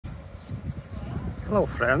Hello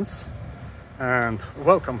friends, and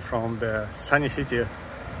welcome from the sunny city of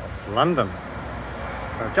London.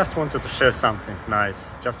 I just wanted to share something nice,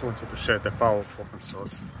 just wanted to share the power of open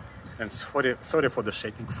source. And sorry for the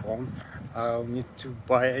shaking phone. I'll need to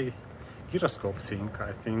buy a gyroscope thing,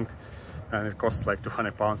 I think, and it costs like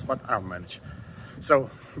 £200, but I'll manage. So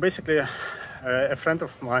basically a friend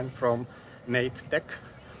of mine from nate.tech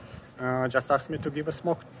just asked me to give a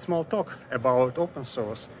small talk about open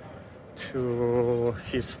source to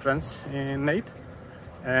his friends in Nate,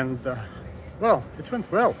 and well, it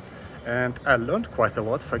went well, and I learned quite a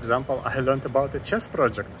lot. For example, I learned about the chess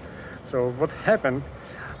project. So what happened,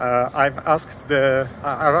 I've asked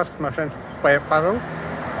my friend Pavel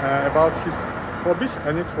about his hobbies,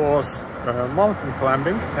 and it was mountain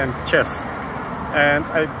climbing and chess, and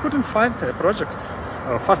I couldn't find a project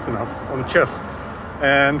fast enough on chess.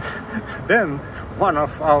 And then one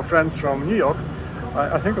of our friends from New York,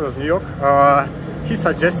 I think it was New York, he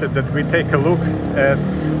suggested that we take a look at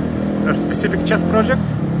a specific chess project.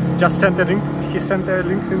 Just sent a link, he sent a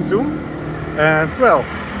link in Zoom, and well,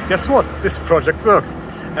 guess what? This project worked.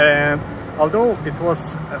 And although it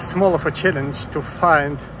was small of a challenge to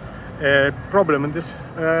find a problem in this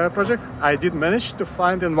project, I did manage to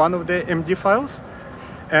find in one of the MD files,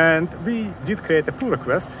 and we did create a pull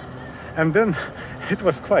request. And then it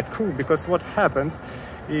was quite cool, because what happened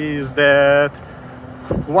is that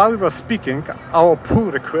while we were speaking, our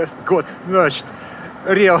pull request got merged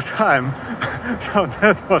real time. So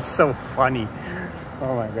that was so funny.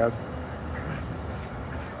 Oh my god.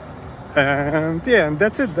 And yeah, and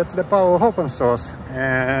that's it. That's the power of open source.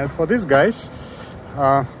 And for these guys,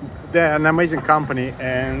 they're an amazing company,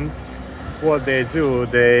 and what they do,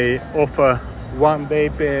 they offer 1 day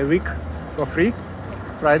per week for free,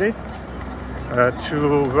 Friday,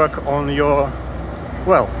 to work on your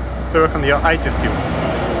IT skills,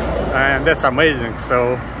 and that's amazing.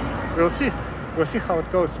 So we'll see how it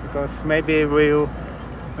goes, because maybe we'll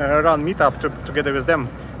run meetup together with them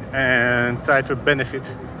and try to benefit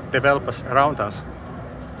developers around us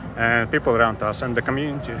and people around us and the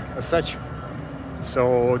community as such.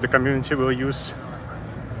 So the community will use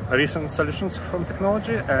recent solutions from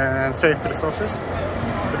technology and safe resources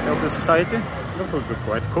to help the society. That would be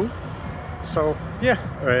quite cool. So yeah,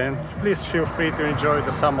 and please feel free to enjoy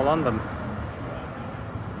the summer London.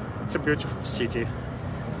 It's a beautiful city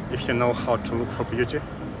if you know how to look for beauty.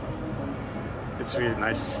 It's really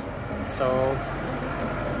nice. So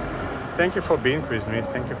thank you for being with me,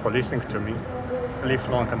 thank you for listening to me. Live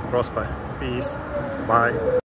long and prosper. Peace. Bye.